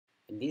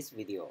In this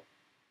video,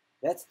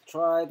 let's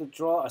try to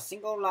draw a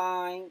single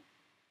line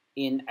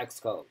in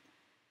Xcode.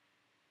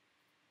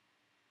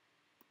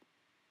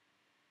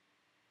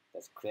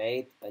 Let's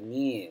create a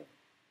new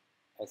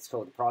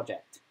Xcode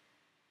project.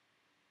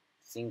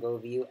 Single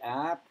view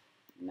app,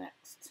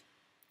 next.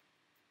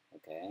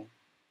 Okay,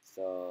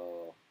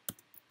 so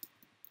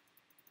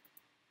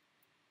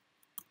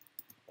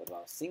what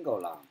about single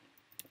line?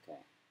 Okay,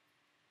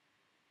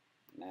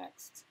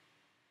 next.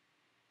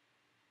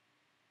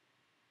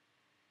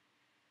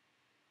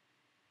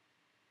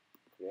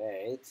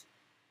 Create.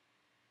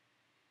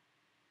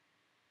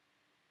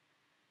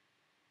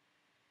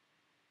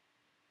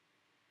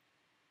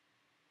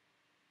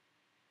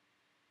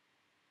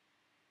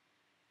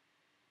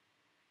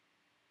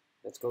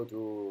 Let's go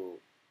to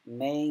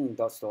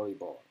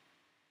main.storyboard.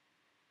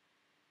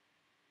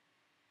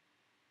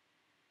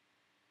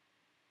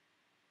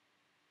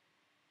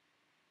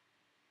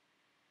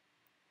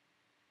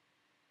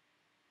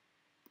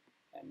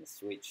 And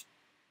switch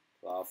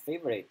to our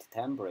favorite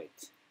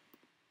template,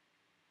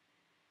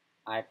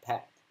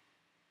 iPad.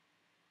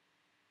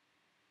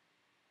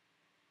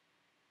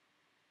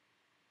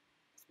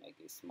 Let's make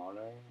it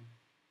smaller.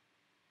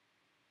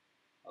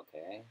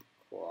 Okay,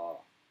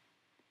 cool.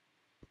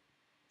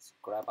 Let's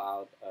grab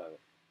out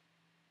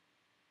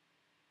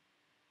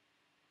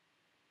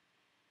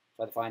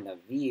try to find a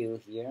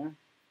view here.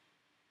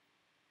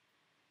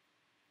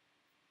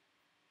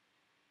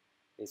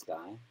 This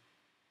guy.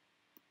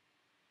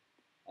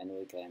 And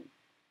we can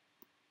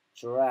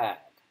drag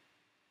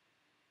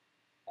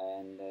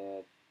and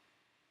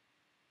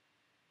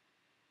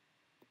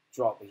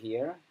drop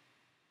here.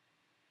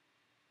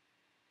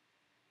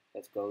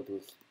 Let's go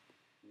to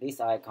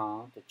this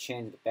icon to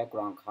change the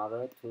background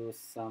color to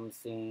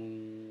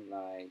something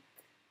like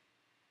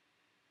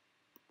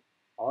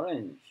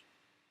orange.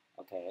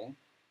 Okay,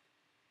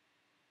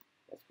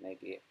 let's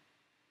make it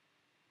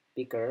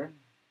bigger.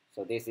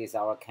 So this is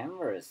our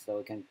canvas, so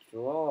we can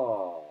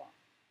draw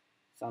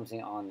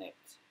something on it.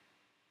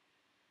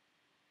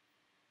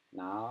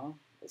 Now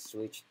let's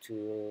switch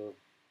to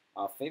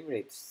our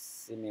favorite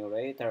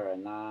simulator,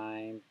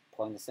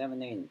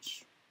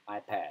 9.7-inch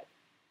iPad,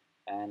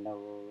 and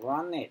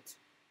run it.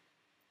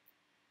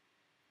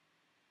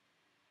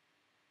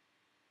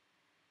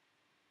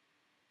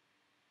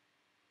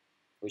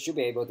 We should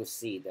be able to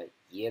see the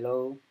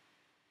yellow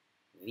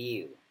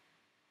view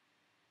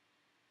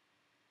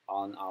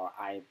on our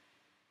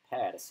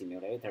iPad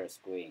simulator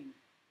screen.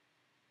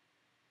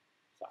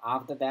 So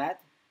after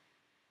that,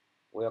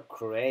 we'll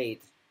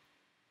create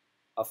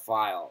a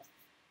file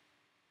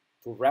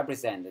to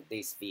represent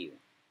this view.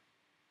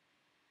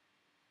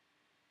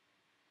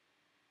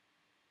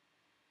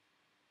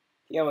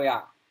 Here we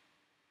are,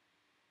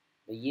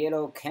 the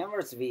yellow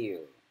canvas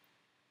view.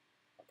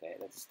 Okay,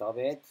 let's stop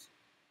it.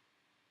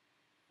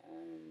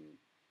 And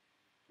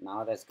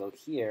now let's go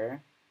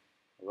here,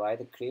 right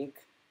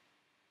click,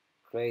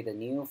 create a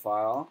new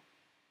file.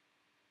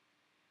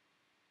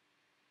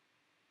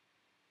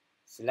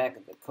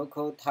 Select the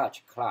Cocoa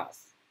Touch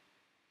class,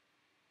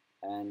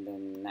 and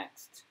then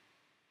next.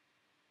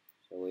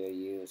 So we'll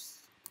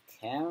use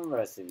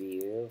canvas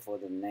view for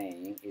the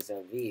name. It's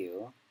a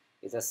view.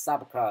 It's a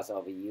subclass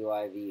of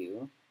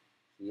UIView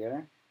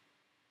here.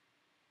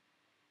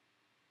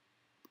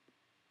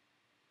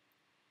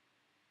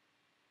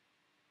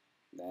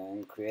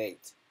 Then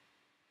create.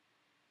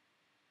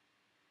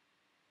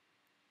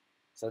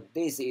 So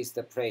this is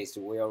the place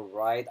we'll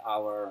write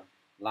our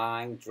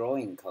line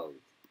drawing code.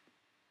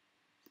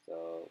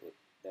 So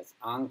let's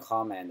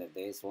uncomment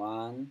this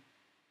one.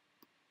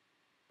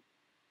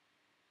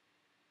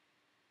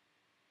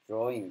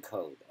 Drawing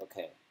code,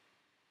 okay.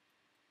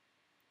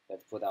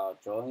 Let's put our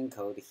drawing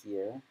code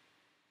here.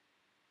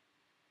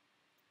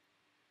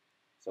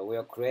 So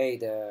we'll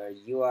create a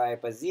UI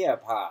Bezier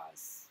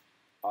path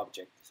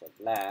object. So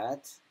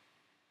let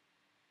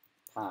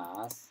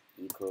path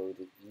equal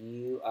to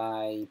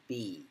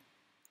UIB,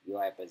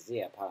 UI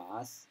Bezier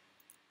path,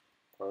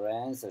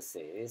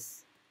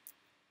 parentheses,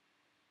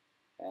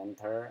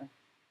 enter.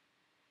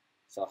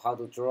 So how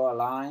to draw a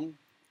line?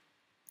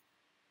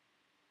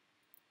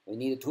 We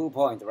need 2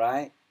 points,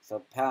 right? So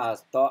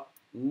path dot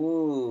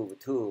move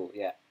to,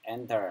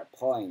 enter,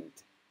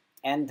 point,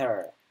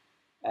 enter,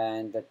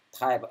 and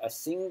type a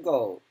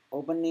single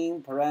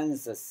opening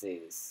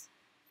parentheses.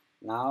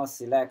 Now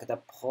select the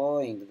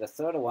point. The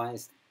third one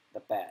is the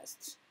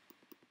best.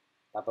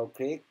 Double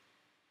click.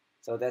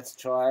 So let's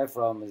try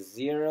from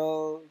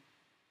 0,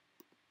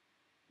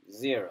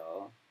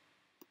 0.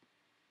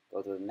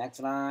 Go to the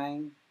next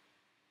line,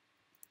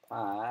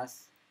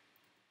 path,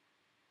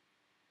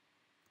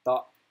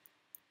 dot,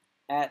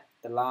 add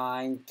the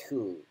line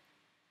 2,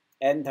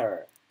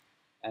 enter,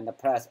 and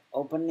press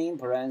opening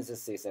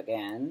parentheses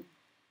again,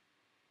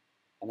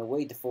 and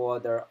wait for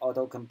the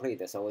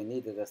autocomplete. So we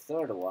need the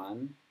third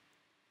one.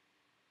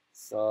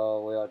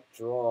 So we'll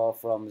draw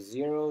from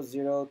 0,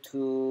 0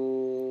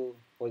 to,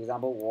 for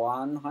example,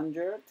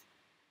 100,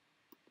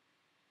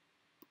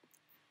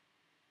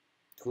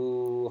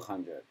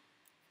 200.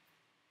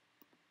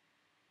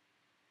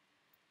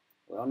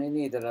 We only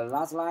need the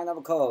last line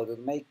of code to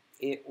make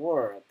it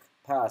work.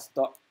 Pass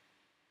dot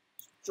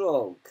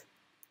stroke.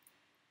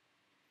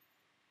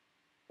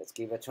 Let's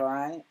give it a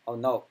try. Oh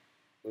no,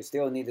 we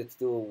still need to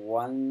do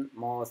one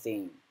more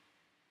thing,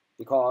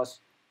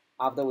 because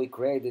after we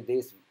created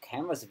this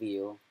canvas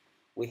view,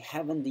 we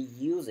haven't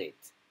used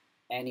it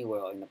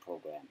anywhere in the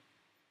program.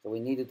 So we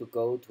needed to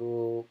go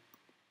to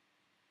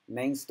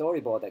main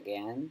storyboard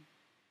again,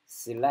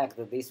 select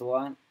this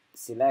one,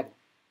 select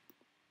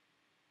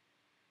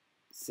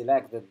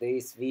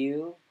this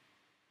view,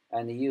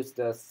 and use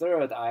the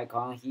third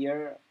icon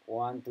here,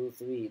 1, 2,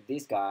 3,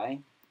 this guy,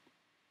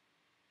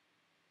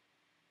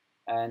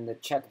 and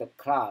check the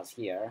class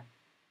here.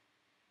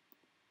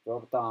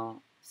 Drop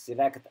down,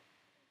 select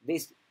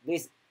this.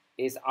 This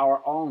is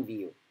our own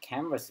view,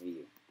 canvas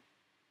view.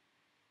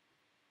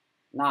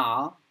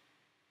 Now,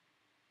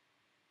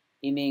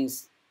 it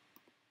means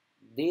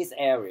this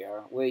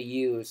area will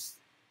use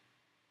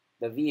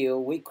the view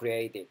we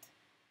created,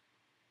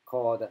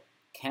 called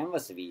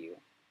canvas view.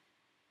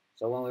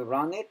 So when we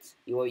run it,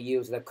 it will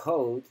use the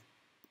code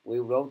we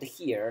wrote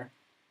here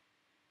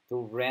to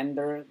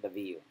render the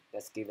view.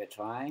 Let's give it a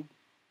try.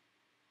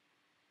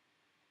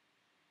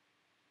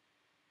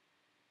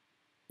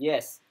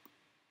 Yes,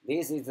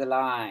 this is the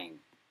line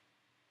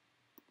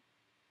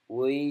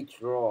we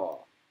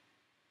draw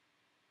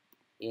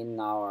in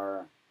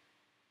our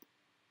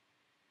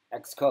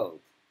Xcode.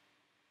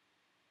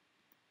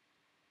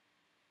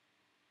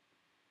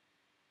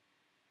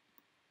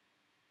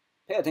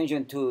 Pay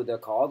attention to the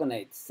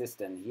coordinate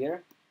system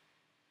here.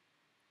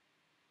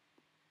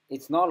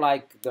 It's not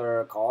like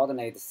the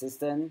coordinate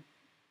system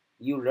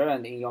you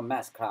learned in your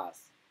math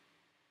class.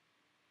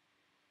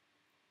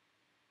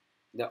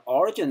 The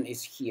origin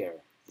is here,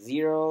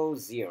 0,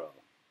 0.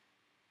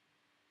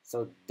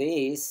 So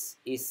this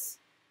is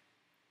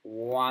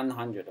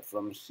 100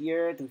 from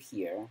here to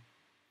here,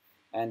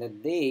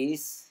 and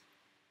this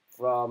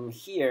from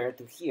here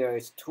to here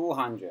is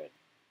 200.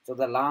 So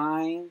the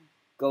line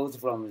goes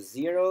from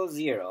 0,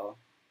 0,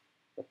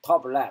 the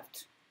top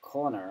left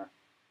corner.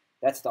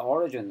 That's the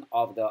origin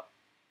of the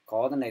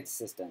coordinate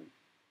system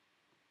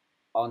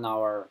on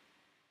our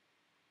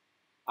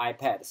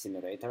iPad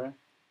simulator.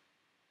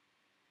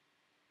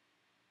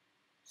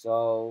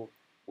 So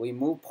we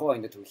move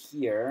point to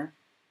here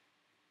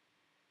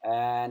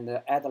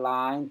and add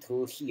line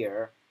to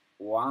here,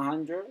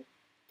 100,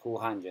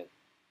 200.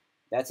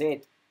 That's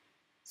it.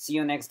 See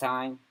you next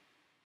time.